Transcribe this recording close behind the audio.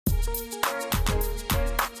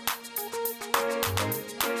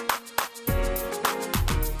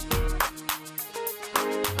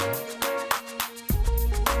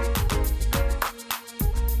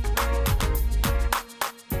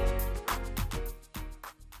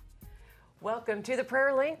Welcome to the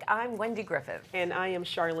Prayer Link. I'm Wendy Griffith. And I am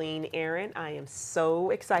Charlene Aaron. I am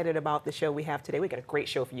so excited about the show we have today. We got a great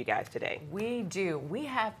show for you guys today. We do. We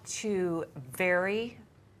have two very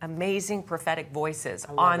amazing prophetic voices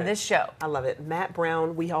on this show. I love it. Matt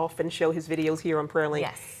Brown, we often show his videos here on Prayer Link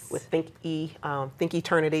with Think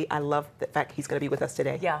Eternity. I love the fact he's going to be with us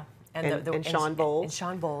today. Yeah. And Sean Bowles. And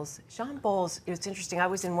Sean Bowles. Sean Bowles, it was interesting. I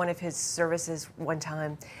was in one of his services one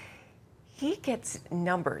time. He gets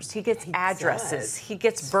numbers, he gets addresses, he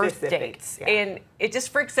gets birth dates, and it just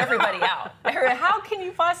freaks everybody out. How can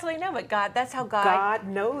you possibly know it? God, that's how God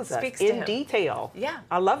knows speaks us to in him. detail. Yeah,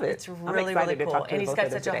 I love it. It's really, really cool. And he's got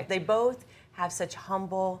such a. They both have such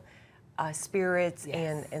humble spirits,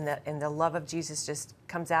 and the love of Jesus just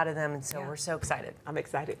comes out of them, and so we're so excited. I'm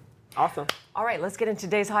excited. Awesome. All right, let's get into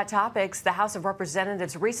today's hot topics. The House of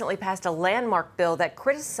Representatives recently passed a landmark bill that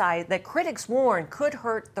critics warn could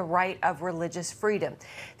hurt the right of religious freedom.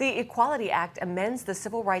 The Equality Act amends the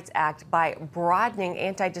Civil Rights Act by broadening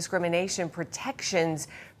anti-discrimination protections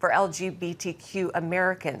for LGBTQ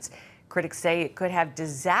Americans. Critics say it could have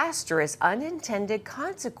disastrous unintended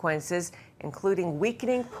consequences, including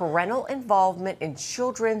weakening parental involvement in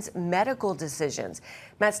children's medical decisions.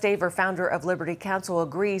 Matt Staver, founder of Liberty Counsel,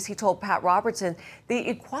 agrees. He told Pat Robertson the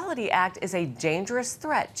Equality Act is a dangerous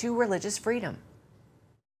threat to religious freedom.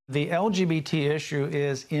 The LGBT issue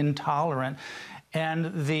is intolerant,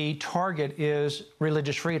 and the target is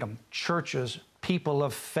religious freedom, churches, people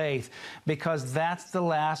of faith, because that's the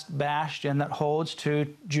last bastion that holds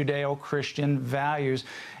to Judeo-Christian values.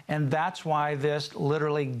 And that's why this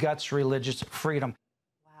literally guts religious freedom.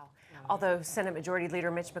 Wow. Although Senate Majority Leader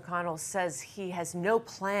Mitch McConnell says he has no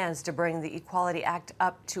plans to bring the Equality Act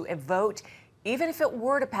up to a vote, even if it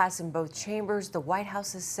were to pass in both chambers, the White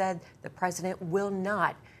House has said the president will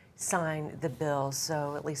not sign the bill,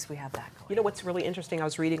 so at least we have that going. You know what's really interesting? I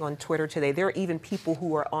was reading on Twitter today, there are even people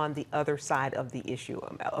who are on the other side of the issue,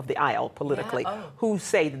 of the aisle politically, who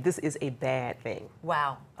say that this is a bad thing.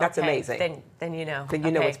 Wow. That's amazing. Then you know. Then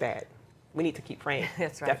you know it's bad. We need to keep praying.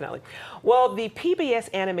 That's right. Definitely. Well, the PBS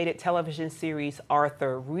animated television series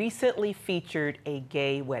Arthur recently featured a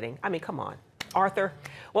gay wedding. I mean, come on. Arthur.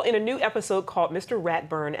 Well, in a new episode called Mr.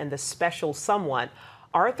 Ratburn and the Special Someone,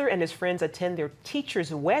 Arthur and his friends attend their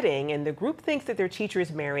teacher's wedding, and the group thinks that their teacher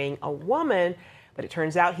is marrying a woman, but it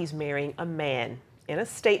turns out he's marrying a man. In a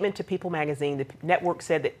statement to People magazine, the network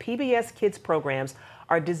said that PBS Kids programs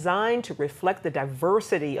are designed to reflect the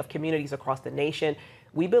diversity of communities across the nation.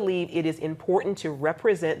 We believe it is important to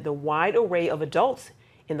represent the wide array of adults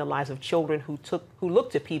in the lives of children who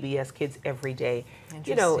look to PBS Kids every day.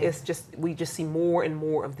 You know, it's just, we just see more and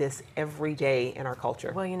more of this every day in our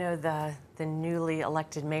culture. Well, you know, the newly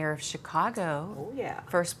elected mayor of Chicago,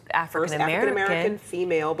 first First African-American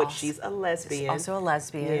female, but she's a lesbian. Also a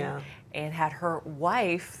lesbian, and had her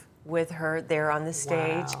wife with her there on the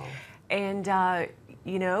stage. Wow. And,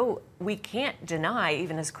 you know, we can't deny,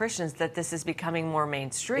 even as Christians, that this is becoming more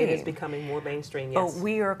mainstream. It is becoming more mainstream, yes. But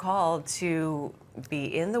we are called to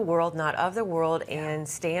be in the world, not of the world, and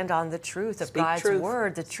stand on the truth of God's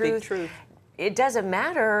word. The truth. It doesn't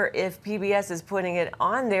matter if PBS is putting it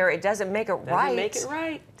on there. It doesn't make it right. Doesn't make it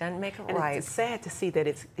right. Doesn't make it and right. It's sad to see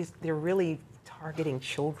that they're really targeting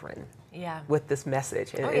children Yeah. with this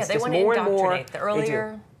message. Oh, it's they just want to more indoctrinate. and more. The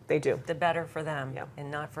earlier, they do. the better for them, Yeah.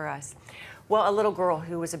 and not for us. Well, a little girl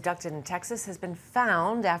who was abducted in Texas has been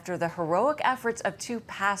found after the heroic efforts of two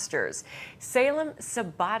pastors. Salem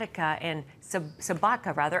Sabatka and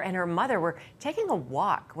her mother were taking a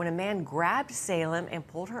walk when a man grabbed Salem and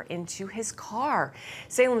pulled her into his car.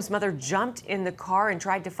 Salem's mother jumped in the car and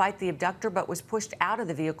tried to fight the abductor, but was pushed out of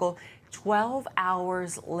the vehicle. 12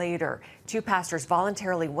 hours later, two pastors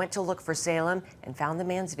voluntarily went to look for Salem and found the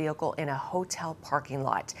man's vehicle in a hotel parking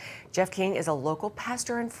lot. Jeff King is a local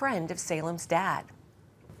pastor and friend of Salem's dad.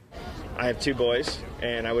 I have two boys,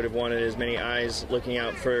 and I would have wanted as many eyes looking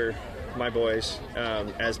out for my boys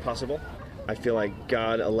as possible. I feel like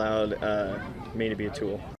God allowed me to be a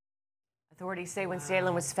tool. Authorities say when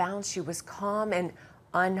Salem was found, she was calm and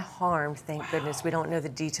unharmed, thank goodness. We don't know the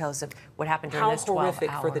details of what happened during this 12 hours. How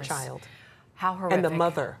horrific for the child. How horrific. And the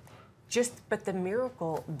mother. But the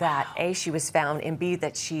miracle that A, she was found, and B,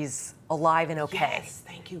 that she's alive and okay. Yes,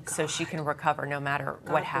 thank you, God. So she can recover no matter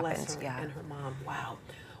what happens. Bless her and her mom. Wow.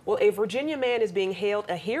 Well, a Virginia man is being hailed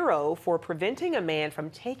a hero for preventing a man from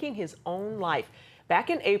taking his own life. Back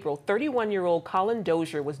in April, 31-year-old Colin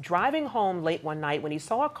Dozier was driving home late one night when he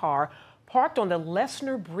saw a car parked on the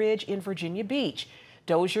Lesnar Bridge in Virginia Beach.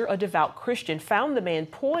 Dozier, a devout Christian, found the man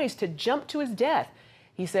poised to jump to his death.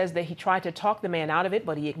 He says that he tried to talk the man out of it,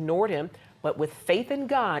 but he ignored him. But with faith in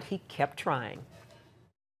God, he kept trying.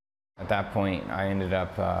 At that point, I ended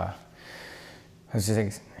up, I was just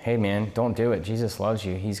like, hey man, don't do it. Jesus loves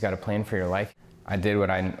you. He's got a plan for your life. I did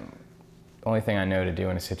only thing I know to do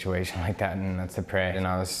in a situation like that, and that's to pray. And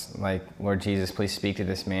I was like, Lord Jesus, please speak to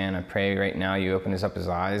this man. I pray right now you open up his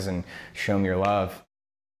eyes and show him your love.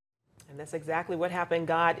 And that's exactly what happened.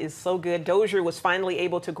 God is so good. Dozier was finally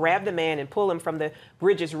able to grab the man and pull him from the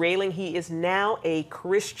bridge's railing. He is now a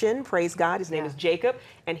Christian, praise God. His name is Jacob,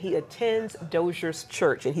 and he attends Dozier's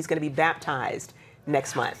church, and he's going to be baptized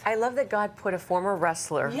next month. I love that God put a former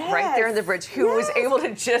wrestler right there on the bridge who was able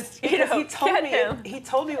to just, he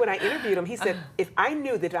told me when I interviewed him, he said, if I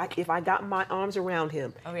knew that if I got my arms around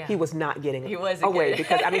him, he was not getting away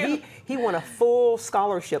because I mean he won a full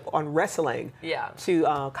scholarship on wrestling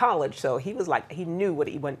to college, so he was like, he knew what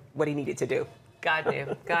he needed to do. God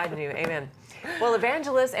knew. God knew. Amen. Well,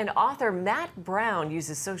 evangelist and author Matt Brown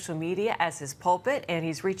uses social media as his pulpit, and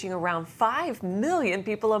he's reaching around 5 million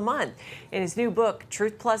people a month. In his new book,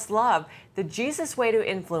 Truth Plus Love, The Jesus Way to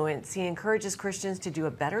Influence, he encourages Christians to do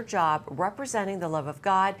a better job representing the love of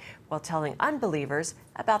God while telling unbelievers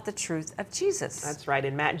about the truth of Jesus. That's right,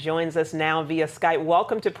 and Matt joins us now via Skype.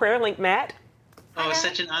 Welcome to Prayer Link, Matt. Oh, it's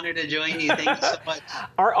such an honor to join you. Thank you so much.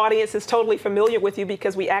 Our audience is totally familiar with you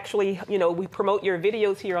because we actually, we promote your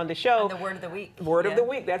videos here on the show. And the Word of the Week. Word of the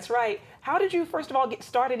Week, that's right. How did you, first of all, get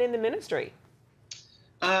started in the ministry?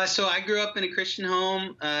 So I grew up in a Christian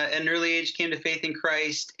home. At an early age, came to faith in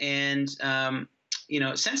Christ, and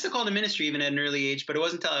sensed the call to ministry even at an early age. But it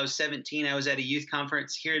wasn't until I was 17. I was at a youth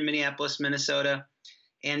conference here in Minneapolis, Minnesota.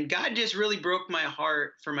 And God just really broke my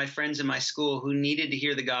heart for my friends in my school who needed to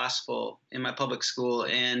hear the gospel in my public school.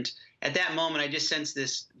 And at that moment, I just sensed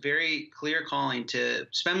this very clear calling to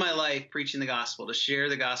spend my life preaching the gospel, to share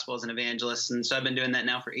the gospel as an evangelist. And so I've been doing that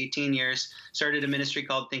now for 18 years. Started a ministry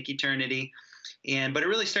called Think Eternity. But it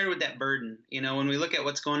really started with that burden. When we look at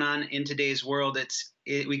what's going on in today's world,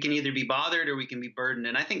 we can either be bothered or we can be burdened.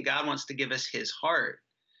 And I think God wants to give us his heart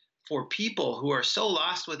for people who are so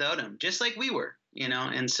lost without him, just like we were.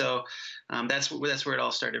 And so that's where it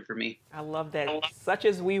all started for me. I love that. Such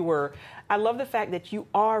as we were. I love the fact that you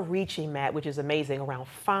are reaching, Matt, which is amazing, around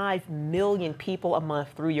 5 million people a month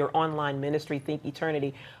through your online ministry, Think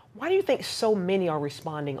Eternity. Why do you think so many are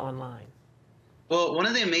responding online? Well, one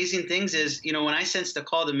of the amazing things is, when I sensed the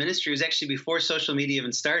call to ministry, it was actually before social media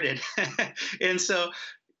even started. And so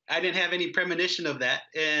I didn't have any premonition of that,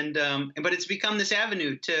 but it's become this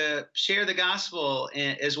avenue to share the gospel,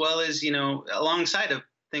 as well as alongside of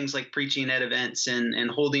things like preaching at events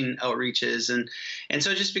and holding outreaches, and so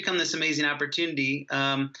it's just become this amazing opportunity.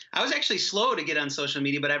 I was actually slow to get on social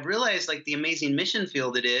media, but I've realized the amazing mission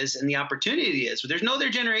field it is and the opportunity it is. There's no other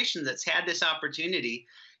generation that's had this opportunity.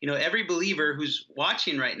 Every believer who's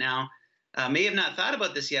watching right now may have not thought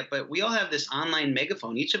about this yet, but we all have this online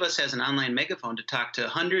megaphone. Each of us has an online megaphone to talk to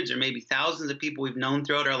hundreds or maybe thousands of people we've known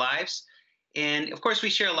throughout our lives. And of course, we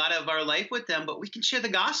share a lot of our life with them, but we can share the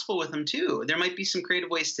gospel with them too. There might be some creative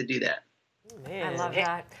ways to do that. Man. I love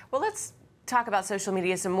that. Well, let's talk about social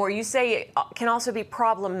media some more. You say it can also be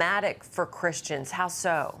problematic for Christians. How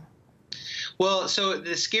so? Well, so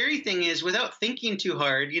the scary thing is, without thinking too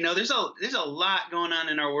hard, there's a lot going on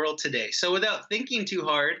in our world today. So without thinking too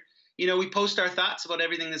hard, we post our thoughts about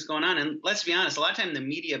everything that's going on. And let's be honest, a lot of time the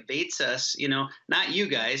media baits us, not you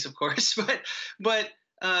guys, of course, but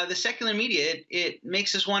the secular media, it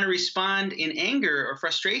makes us want to respond in anger or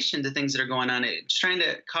frustration to things that are going on. It's trying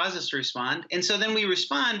to cause us to respond. And so then we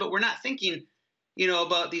respond, but we're not thinking,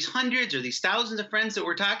 about these hundreds or these thousands of friends that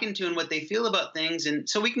we're talking to and what they feel about things. And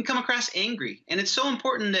so we can come across angry. And it's so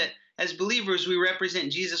important that as believers, we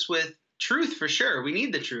represent Jesus with truth for sure. We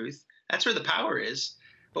need the truth. That's where the power is.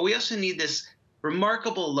 But we also need this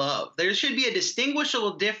remarkable love. There should be a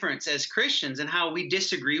distinguishable difference as Christians in how we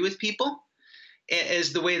disagree with people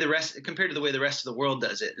as compared to the way the rest of the world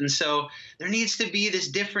does it. And so there needs to be this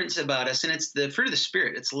difference about us, and it's the fruit of the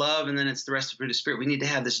Spirit. It's love, and then it's the rest of the fruit of the Spirit. We need to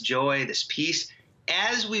have this joy, this peace.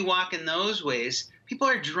 As we walk in those ways, people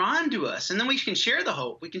are drawn to us, and then we can share the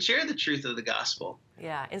hope. We can share the truth of the gospel.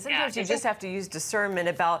 Yeah, and sometimes you just have to use discernment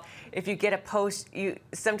about if you get a post,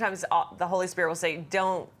 sometimes the Holy Spirit will say,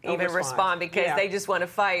 don't even respond because they just want to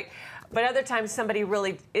fight. But other times somebody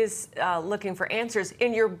really is looking for answers.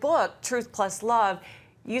 In your book, Truth Plus Love,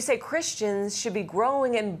 you say Christians should be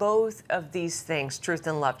growing in both of these things, truth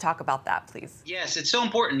and love. Talk about that, please. Yes, it's so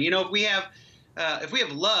important. If we have if we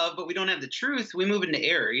have love but we don't have the truth, we move into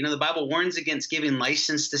error. You know, the Bible warns against giving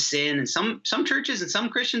license to sin, and some churches and some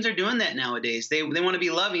Christians are doing that nowadays. They want to be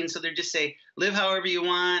loving, so they're just say, live however you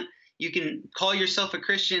want. You can call yourself a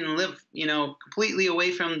Christian and live, you know, completely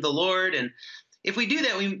away from the Lord. And if we do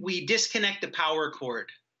that, we disconnect the power cord.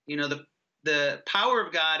 You know, the power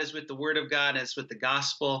of God is with the Word of God, as with the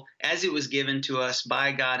gospel, as it was given to us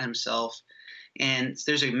by God Himself. And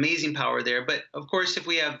there's amazing power there. But of course, if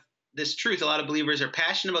we have this truth, a lot of believers are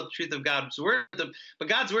passionate about the truth of God's Word. But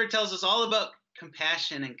God's Word tells us all about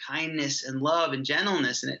compassion and kindness and love and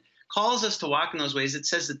gentleness. And it calls us to walk in those ways. It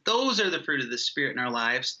says that those are the fruit of the Spirit in our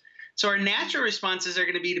lives. So our natural responses are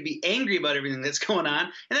going to be angry about everything that's going on.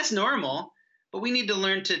 And that's normal. But we need to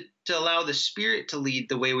learn to allow the Spirit to lead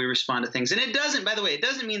the way we respond to things. And it doesn't, by the way, it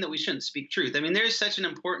doesn't mean that we shouldn't speak truth. I mean, there's such an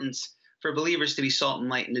importance for believers to be salt and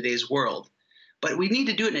light in today's world. But we need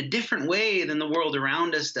to do it in a different way than the world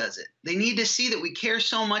around us does it. They need to see that we care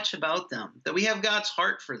so much about them, that we have God's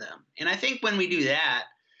heart for them. And I think when we do that,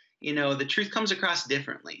 you know, the truth comes across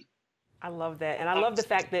differently. I love that. And I love the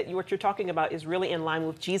fact that what you're talking about is really in line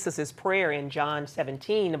with Jesus's prayer in John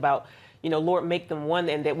 17 about, you know, Lord, make them one,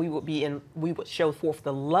 and that we would show forth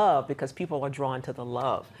the love, because people are drawn to the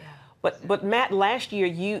love. Yeah. But Matt, last year,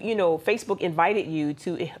 you know, Facebook invited you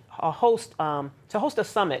to host a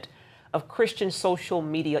summit of Christian social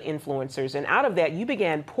media influencers. And out of that, you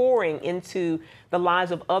began pouring into the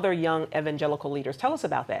lives of other young evangelical leaders. Tell us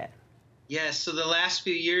about that. Yes, so the last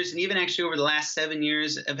few years, and even actually over the last 7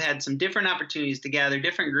 years, I've had some different opportunities to gather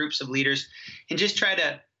different groups of leaders and just try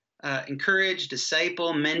to encourage,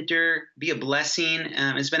 disciple, mentor, be a blessing.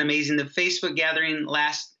 It's been amazing. The Facebook gathering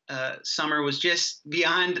last summer was just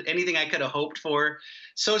beyond anything I could have hoped for.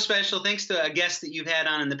 So special. Thanks to a guest that you've had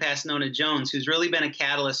on in the past, Nona Jones, who's really been a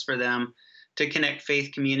catalyst for them to connect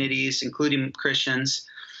faith communities, including Christians.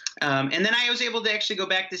 And then I was able to actually go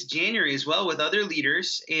back this January as well with other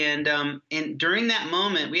leaders. And during that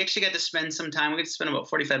moment, we actually got to spend some time. We got to spend about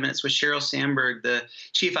 45 minutes with Sheryl Sandberg, the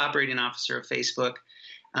Chief Operating Officer of Facebook.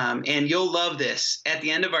 And you'll love this. At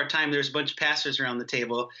the end of our time, there's a bunch of pastors around the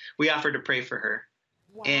table. We offered to pray for her.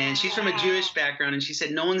 Wow. And she's from a Jewish background, and she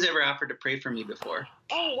said, no one's ever offered to pray for me before.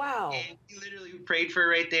 Oh, wow. And we literally prayed for her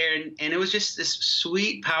right there, and it was just this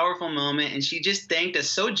sweet, powerful moment, and she just thanked us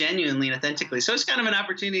so genuinely and authentically. So it's kind of an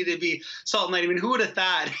opportunity to be salt and light. I mean, who would have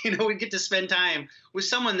thought, you know, we'd get to spend time with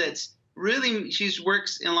someone that's really, she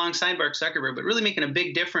works alongside Mark Zuckerberg, but really making a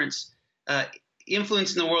big difference,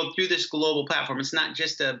 influencing the world through this global platform. It's not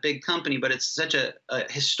just a big company, but it's such a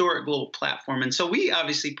historic global platform. And so we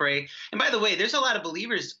obviously pray. And by the way, there's a lot of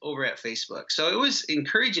believers over at Facebook. So it was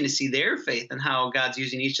encouraging to see their faith and how God's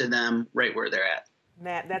using each of them right where they're at.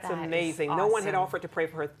 Matt, that's amazing. Awesome. No one had offered to pray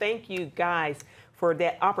for her. Thank you, guys, for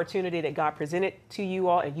that opportunity that God presented to you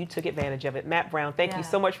all, and you took advantage of it. Matt Brown, thank you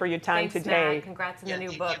so much for your time today. Matt. Congrats on the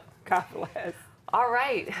new book. God bless. All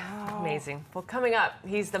right. Amazing. Well, coming up,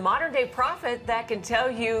 he's the modern-day prophet that can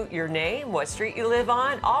tell you your name, what street you live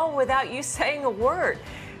on, all without you saying a word.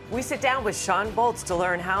 We sit down with Sean Boltz to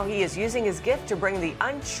learn how he is using his gift to bring the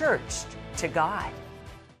unchurched to God.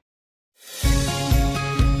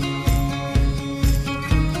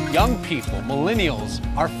 Young people, millennials,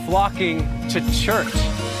 are flocking to church.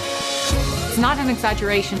 It's not an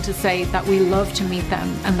exaggeration to say that we love to meet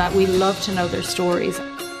them and that we love to know their stories.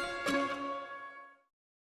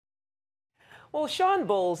 Well, Sean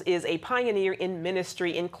Boltz is a pioneer in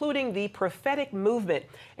ministry, including the prophetic movement.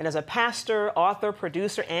 And as a pastor, author,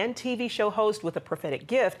 producer, and TV show host with a prophetic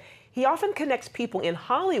gift, he often connects people in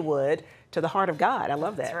Hollywood to the heart of God. I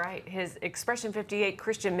love that. That's right. His Expression 58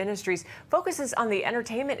 Christian Ministries focuses on the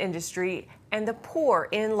entertainment industry and the poor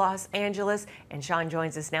in Los Angeles. And Sean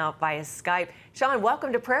joins us now via Skype. Sean,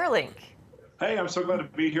 welcome to Prayer Link. Hey, I'm so glad to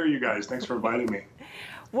be here, you guys. Thanks for inviting me.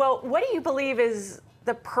 Well, what do you believe is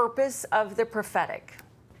the purpose of the prophetic?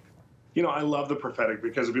 You know, I love the prophetic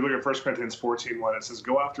because if you look at 1 Corinthians 14:1, it says,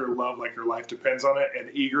 go after love like your life depends on it and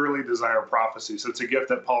eagerly desire prophecy. So it's a gift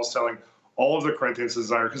that Paul's telling all of the Corinthians to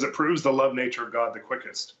desire because it proves the love nature of God the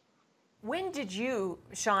quickest. When did you,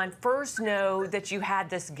 Sean, first know that you had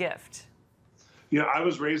this gift? You know, I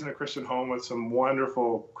was raised in a Christian home with some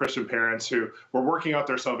wonderful Christian parents who were working out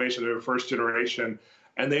their salvation. They were first generation,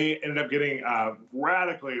 and they ended up getting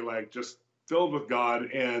radically, like, just filled with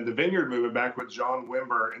God and the Vineyard movement back with John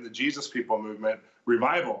Wimber and the Jesus People movement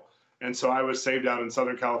revival. And so I was saved out in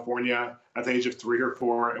Southern California at the age of 3 or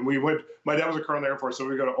 4. And we would, my dad was a colonel in the Air Force, so we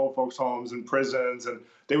would go to old folks' homes and prisons, and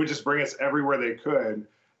they would just bring us everywhere they could.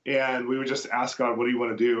 And we would just ask God, what do you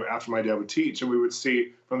want to do after my dad would teach? And we would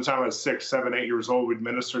see from the time I was 6, 7, 8 years old, we'd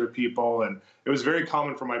minister to people. And it was very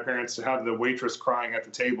common for my parents to have the waitress crying at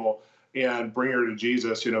the table and bring her to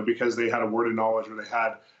Jesus, because they had a word of knowledge or they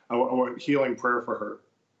had a healing prayer for her.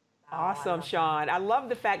 Awesome, Sean. I love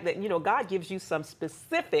the fact that, God gives you some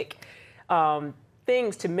specific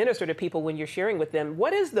things to minister to people when you're sharing with them.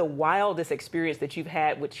 What is the wildest experience that you've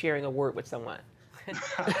had with sharing a word with someone?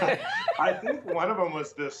 I think one of them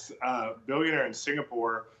was this billionaire in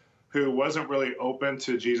Singapore who wasn't really open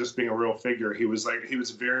to Jesus being a real figure. He was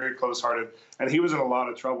very close-hearted, and he was in a lot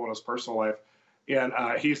of trouble in his personal life. And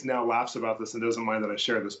he's now laughs about this and doesn't mind that I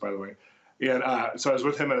share this, by the way. And so I was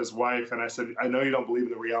with him and his wife, and I said, I know you don't believe in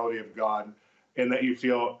the reality of God, and that you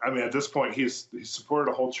feel, at this point, he's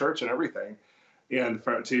supported a whole church and everything, and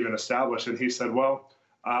to even establish. And he said, well,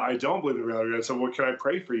 I don't believe in the reality of God. So, well, can I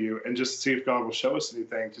pray for you and just see if God will show us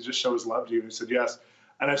anything to just show his love to you? And he said, yes.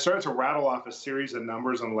 And I started to rattle off a series of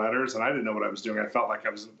numbers and letters, and I didn't know what I was doing. I felt like I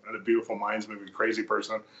was in a Beautiful Minds movie, crazy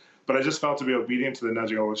person. But I just felt to be obedient to the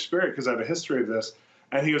nudging of the Holy Spirit because I have a history of this.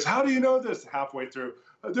 And he goes, how do you know this? Halfway through,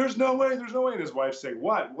 there's no way. And his wife's saying,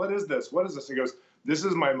 what? What is this? What is this? He goes, this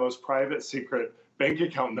is my most private, secret bank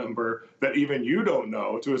account number that even you don't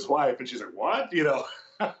know, to his wife. And she's like, what? It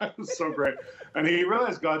was so great. And he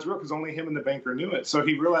realized God's real because only him and the banker knew it. So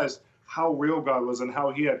he realized how real God was and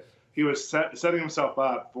how he was setting himself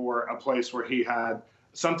up for a place where he had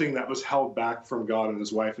something that was held back from God and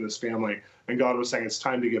his wife and his family. And God was saying, it's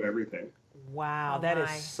time to give everything. Wow, that is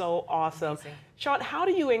so awesome. Amazing. Sean, how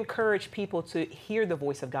do you encourage people to hear the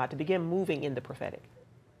voice of God, to begin moving in the prophetic?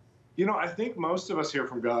 I think most of us hear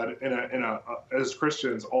from God as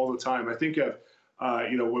Christians all the time. I think of,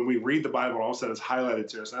 when we read the Bible, all of a sudden it's highlighted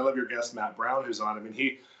to us. And I love your guest, Matt Brown, who's on.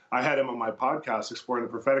 I had him on my podcast, Exploring the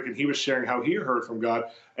Prophetic, and he was sharing how he heard from God.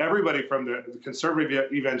 Everybody from the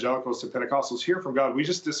conservative evangelicals to Pentecostals hear from God. We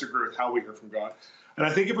just disagree with how we hear from God. And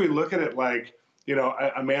I think if we look at it like,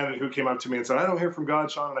 a man who came up to me and said, I don't hear from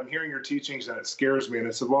God, Sean, and I'm hearing your teachings and it scares me. And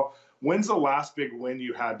I said, well, when's the last big win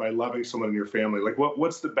you had by loving someone in your family? Like,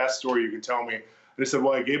 what's the best story you can tell me? And he said,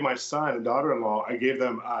 well, I gave my son and daughter-in-law, I gave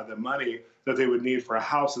them the money that they would need for a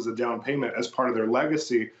house as a down payment as part of their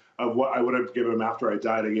legacy of what I would have given them after I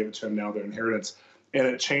died. I gave it to them now, their inheritance. And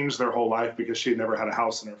it changed their whole life because she had never had a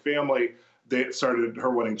house in her family. They started her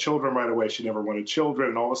wanting children right away. She never wanted children.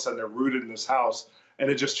 And all of a sudden they're rooted in this house. And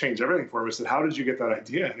it just changed everything for him. I said, how did you get that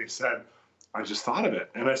idea? And he said, I just thought of it.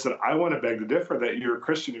 And I said, I want to beg to differ that you're a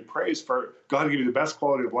Christian who prays for God to give you the best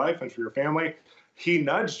quality of life and for your family. He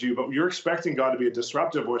nudged you, but you're expecting God to be a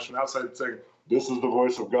disruptive voice from outside saying, this is the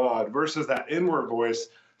voice of God, versus that inward voice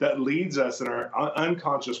that leads us in our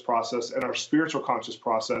unconscious process and our spiritual conscious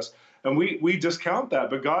process. And we discount that,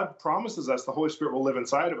 but God promises us the Holy Spirit will live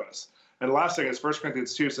inside of us. And the last thing is 1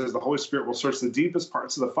 Corinthians 2 says the Holy Spirit will search the deepest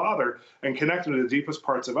parts of the Father and connect them to the deepest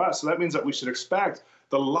parts of us. So that means that we should expect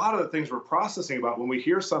that a lot of the things we're processing about when we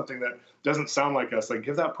hear something that doesn't sound like us, like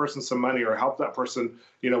give that person some money or help that person,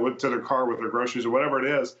 to their car with their groceries or whatever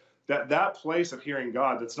it is, that place of hearing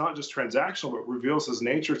God that's not just transactional but reveals his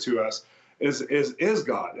nature to us is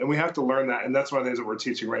God. And we have to learn that. And that's one of the things that we're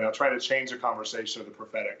teaching right now, try to change the conversation of the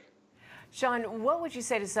prophetic. Sean, what would you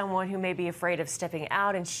say to someone who may be afraid of stepping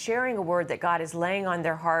out and sharing a word that God is laying on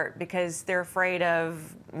their heart because they're afraid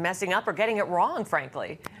of messing up or getting it wrong,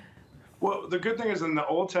 frankly? Well, the good thing is in the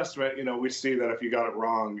Old Testament, we see that if you got it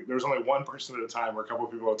wrong, there's only one person at a time or a couple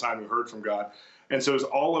of people at a time who heard from God. And so it was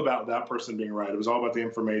all about that person being right. It was all about the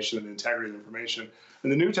information and the integrity of the information. In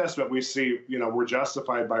the New Testament, we see, we're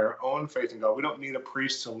justified by our own faith in God. We don't need a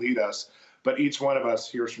priest to lead us, but each one of us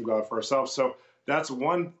hears from God for ourselves. So that's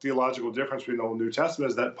one theological difference between the Old and New Testament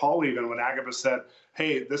is that Paul, even when Agabus said,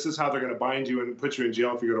 hey, this is how they're going to bind you and put you in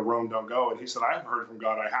jail if you go to Rome, don't go. And he said, I've heard from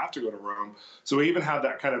God, I have to go to Rome. So we even have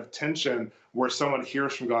that kind of tension where someone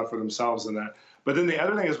hears from God for themselves in that. But then the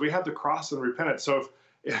other thing is we have to cross and repentance. So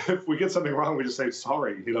if we get something wrong, we just say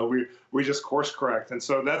sorry. We just course correct. And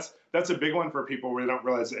so that's a big one for people where they don't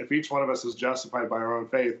realize that if each one of us is justified by our own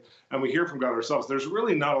faith and we hear from God ourselves, there's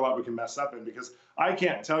really not a lot we can mess up in because I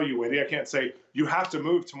can't tell you, Wendy, I can't say you have to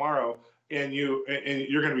move tomorrow and you're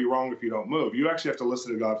going to be wrong if you don't move. You actually have to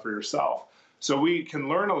listen to God for yourself. So we can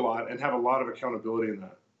learn a lot and have a lot of accountability in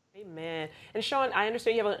that. Amen. And Sean, I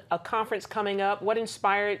understand you have a conference coming up. What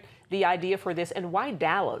inspired the idea for this and why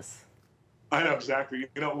Dallas? I know exactly.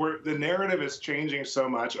 The narrative is changing so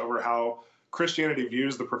much over how Christianity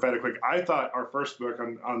views the prophetic. Like I thought our first book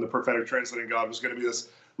on the prophetic translating God was going to be this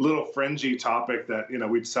little fringy topic that,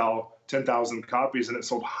 we'd sell 10,000 copies and it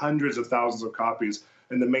sold hundreds of thousands of copies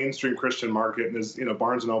in the mainstream Christian market. And as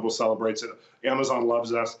Barnes & Noble celebrates it, Amazon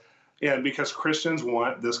loves us. And because Christians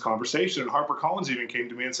want this conversation. And HarperCollins even came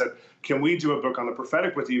to me and said, can we do a book on the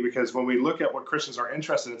prophetic with you? Because when we look at what Christians are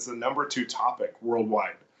interested in, it's the #2 topic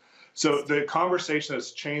worldwide. So the conversation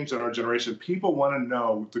has changed in our generation. People want to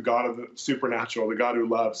know the God of the supernatural, the God who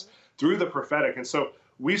loves, through the prophetic. And so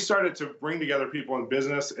we started to bring together people in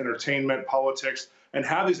business, entertainment, politics, and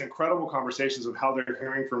have these incredible conversations of how they're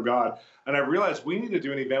hearing from God. And I realized we need to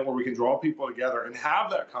do an event where we can draw people together and have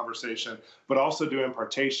that conversation, but also do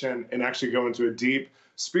impartation and actually go into a deep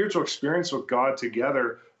spiritual experience with God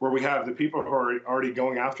together, where we have the people who are already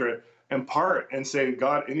going after it impart and say,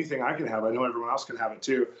 God, anything I can have, I know everyone else can have it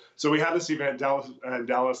too. So we had this event in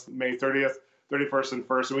Dallas, May 30th, 31st, and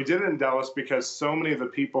 1st. And we did it in Dallas because so many of the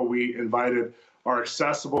people we invited are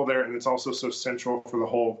accessible there, and it's also so central for the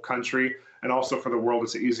whole country and also for the world.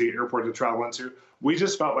 It's an easy airport to travel into. We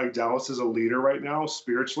just felt like Dallas is a leader right now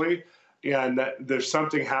spiritually, and that there's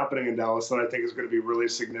something happening in Dallas that I think is going to be really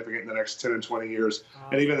significant in the next 10 and 20 years,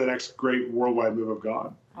 and even the next great worldwide move of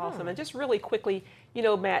God. Awesome. And just really quickly, you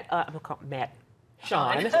know,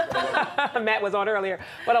 Sean. Matt was on earlier.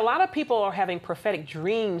 But a lot of people are having prophetic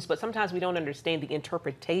dreams, but sometimes we don't understand the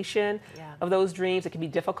interpretation of those dreams. It can be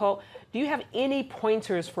difficult. Do you have any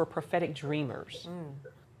pointers for prophetic dreamers?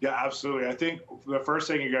 Yeah, absolutely. I think the first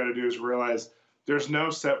thing you got to do is realize there's no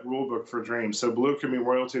set rule book for dreams. So blue can be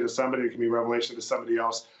royalty to somebody, it can be revelation to somebody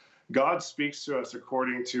else. God speaks to us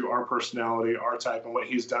according to our personality, our type, and what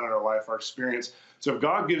he's done in our life, our experience. So if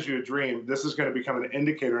God gives you a dream, this is going to become an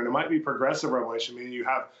indicator, and it might be progressive revelation, meaning you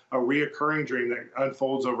have a reoccurring dream that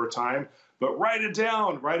unfolds over time. But write it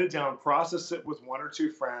down, process it with one or two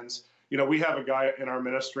friends. You know, we have a guy in our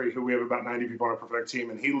ministry who we have about 90 people on our prophetic team,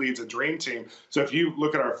 and he leads a dream team. So if you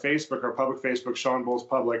look at our Facebook, our public Facebook, Sean Bowles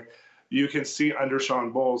Public, you can see under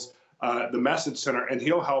Sean Bowles the message center, and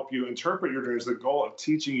he'll help you interpret your dreams. The goal of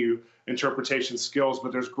teaching you interpretation skills,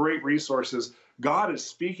 but there's great resources. God is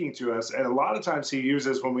speaking to us, and a lot of times he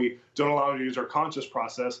uses, when we don't allow him to use our conscious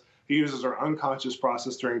process, he uses our unconscious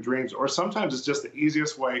process during dreams, or sometimes it's just the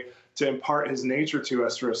easiest way to impart his nature to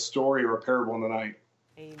us through a story or a parable in the night.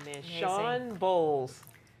 Amen. Amazing. Sean Bowles,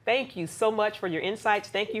 thank you so much for your insights.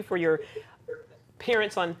 Thank you for your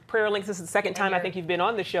appearance on Prayer Links. This is the second time I think you've been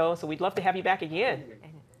on the show, so we'd love to have you back again.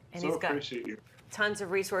 And so he's got appreciate you. Tons of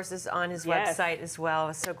resources on his website as well.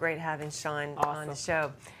 It's so great having Sean on the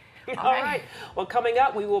show. All right. Well, coming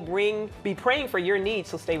up, we will be praying for your needs,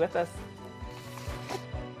 so stay with us.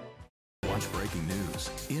 Watch breaking news,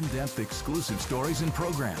 in-depth exclusive stories and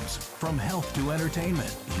programs, from health to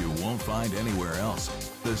entertainment, you won't find anywhere else.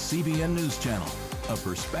 The CBN News Channel, a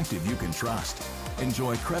perspective you can trust.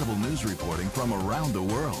 Enjoy credible news reporting from around the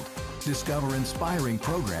world. Discover inspiring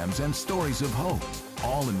programs and stories of hope,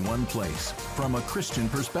 all in one place, from a Christian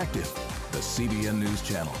perspective. The CBN News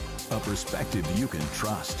Channel, a perspective you can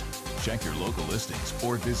trust. Check your local listings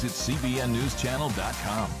or visit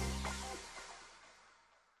cbnnewschannel.com.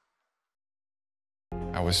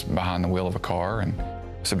 I was behind the wheel of a car and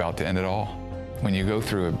was about to end it all. When you go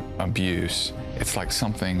through abuse, it's like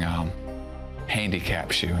something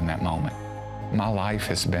handicaps you in that moment. My life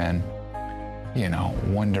has been, you know,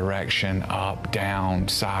 one direction, up, down,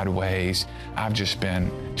 sideways. I've just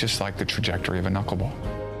been just like the trajectory of a knuckleball.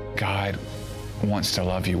 God wants to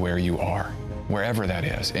love you where you are, wherever that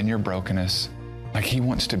is, in your brokenness. Like he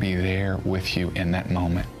wants to be there with you in that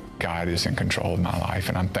moment. God is in control of my life,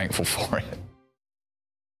 and I'm thankful for it.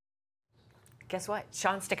 Guess what?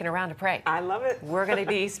 Sean's sticking around to pray. I love it. We're going to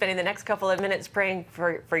be spending the next couple of minutes praying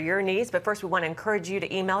for your needs. But first, we want to encourage you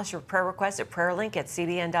to email us your prayer requests at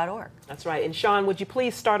prayerlink@cbn.org. That's right. And Sean, would you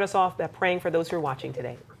please start us off by praying for those who are watching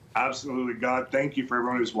today? Absolutely. God, thank you for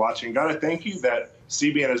everyone who's watching. God, I thank you that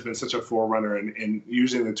CBN has been such a forerunner in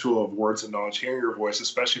using the tool of words of knowledge, hearing your voice,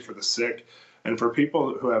 especially for the sick and for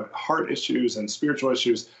people who have heart issues and spiritual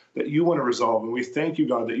issues that you want to resolve. And we thank you,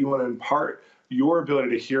 God, that you want to impart your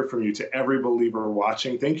ability to hear from you to every believer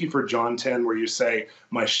watching. Thank you for John 10, where you say,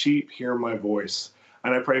 my sheep hear my voice.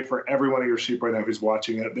 And I pray for every one of your sheep right now who's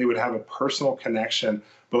watching that they would have a personal connection,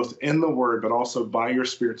 both in the word, but also by your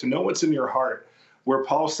spirit, to know what's in your heart. Where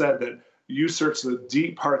Paul said that you search the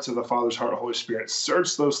deep parts of the Father's heart, Holy Spirit,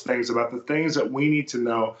 search those things about the things that we need to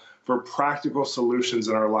know for practical solutions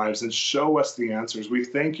in our lives and show us the answers. We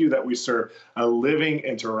thank you that we serve a living,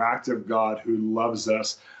 interactive God who loves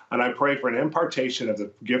us. And I pray for an impartation of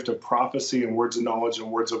the gift of prophecy and words of knowledge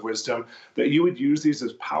and words of wisdom, that you would use these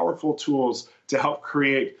as powerful tools to help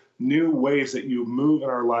create new ways that you move in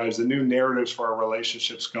our lives, and new narratives for our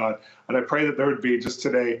relationships, God. And I pray that there would be just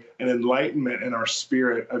today an enlightenment in our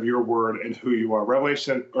spirit of your word and who you are.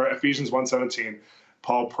 Ephesians 1:17,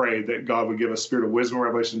 Paul prayed that God would give us spirit of wisdom and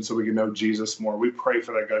revelation so we can know Jesus more. We pray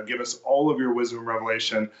for that, God. Give us all of your wisdom and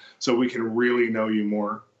revelation so we can really know you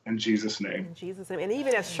more. In Jesus' name. In Jesus' name. And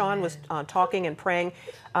even as Sean was talking and praying,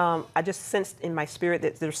 I just sensed in my spirit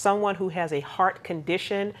that there's someone who has a heart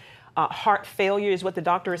condition. Heart failure is what the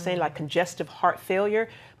doctor is saying, like congestive heart failure.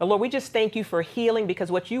 But Lord, we just thank you for healing, because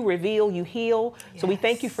what you reveal, you heal. Yes. So we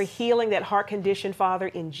thank you for healing that heart condition, Father,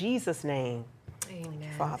 in Jesus' name. Amen.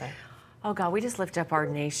 Father. Oh God, we just lift up our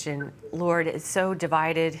nation. Lord, it's so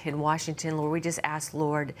divided in Washington. Lord, we just ask,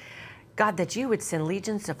 Lord, God, that you would send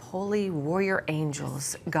legions of holy warrior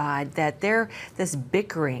angels, God, that this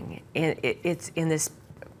bickering, it's in this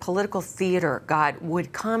political theater, God,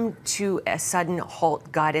 would come to a sudden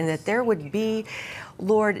halt, God, and that there would be,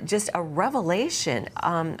 Lord, just a revelation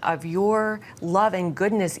of your love and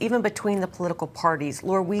goodness, even between the political parties.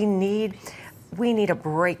 Lord, we need a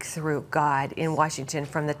breakthrough, God, in Washington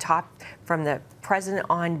from the top, from the president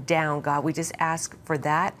on down, God. We just ask for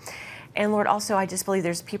that. And Lord, also, I just believe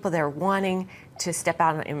there's people that are wanting to step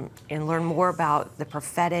out and learn more about the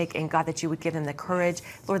prophetic, and God, that you would give them the courage,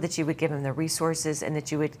 Lord, that you would give them the resources, and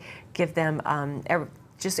that you would give them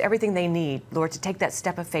just everything they need, Lord, to take that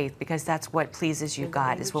step of faith, because that's what pleases you,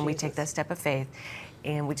 God, is when we take that step of faith.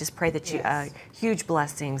 And we just pray that you, huge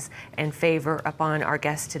blessings and favor upon our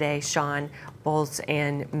guests today, Sean Bolz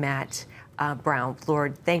and Matt Brown.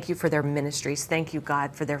 Lord, thank you for their ministries. Thank you,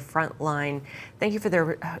 God, for their front line. Thank you for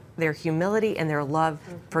their humility and their love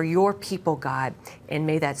for your people, God. And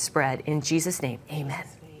may that spread. In Jesus' name, amen.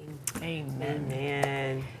 Amen.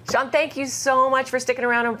 Amen. Sean, thank you so much for sticking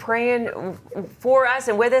around and praying for us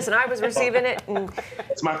and with us. And I was receiving it. And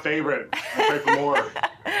it's my favorite. I pray for more.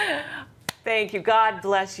 Thank you. God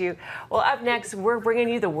bless you. Well, up next, we're bringing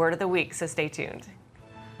you the word of the week, so stay tuned.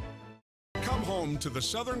 Come home to the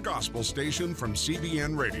Southern Gospel Station from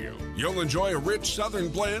CBN Radio. You'll enjoy a rich Southern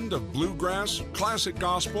blend of bluegrass, classic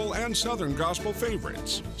gospel, and Southern gospel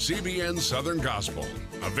favorites. CBN Southern Gospel.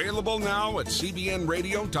 Available now at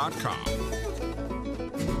cbnradio.com.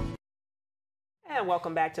 And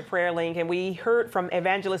welcome back to Prayer Link. And we heard from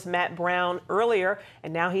Evangelist Matt Brown earlier,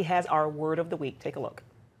 and now he has our word of the week. Take a look.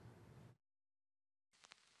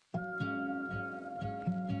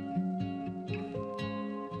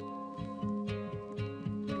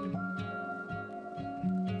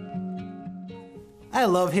 I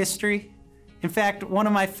love history. In fact, one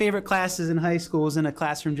of my favorite classes in high school was in a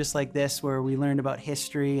classroom just like this, where we learned about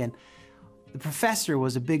history, and the professor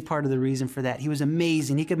was a big part of the reason for that. He was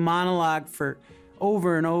amazing. He could monologue for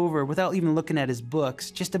over and over without even looking at his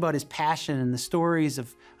books, just about his passion and the stories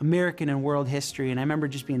of American and world history, and I remember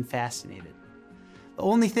just being fascinated. The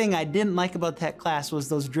only thing I didn't like about that class was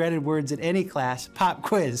those dreaded words at any class, pop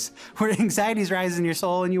quiz, where anxieties rise in your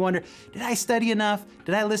soul and you wonder, did I study enough?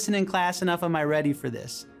 Did I listen in class enough? Am I ready for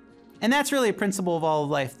this? And that's really a principle of all of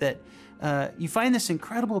life, that you find this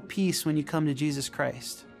incredible peace when you come to Jesus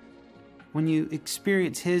Christ, when you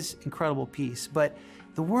experience his incredible peace. But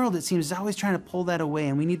the world, it seems, is always trying to pull that away,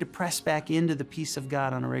 and we need to press back into the peace of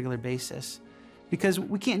God on a regular basis, because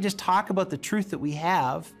we can't just talk about the truth that we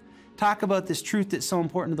have, talk about this truth that's so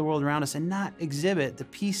important to the world around us, and not exhibit the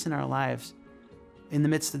peace in our lives in the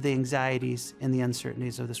midst of the anxieties and the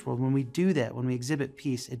uncertainties of this world. When we do that, when we exhibit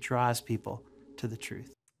peace, it draws people to the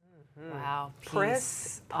truth. Wow.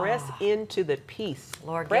 Press into the peace.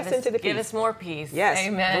 Lord, give us more peace. Yes.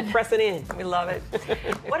 Amen. We're pressing in. We love it.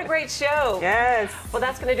 What a great show. Yes. Well,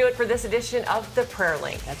 that's going to do it for this edition of the Prayer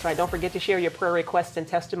Link. That's right. Don't forget to share your prayer requests and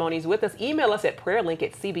testimonies with us. Email us at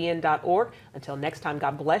prayerlink@cbn.org. Until next time,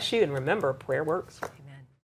 God bless you. And remember, prayer works.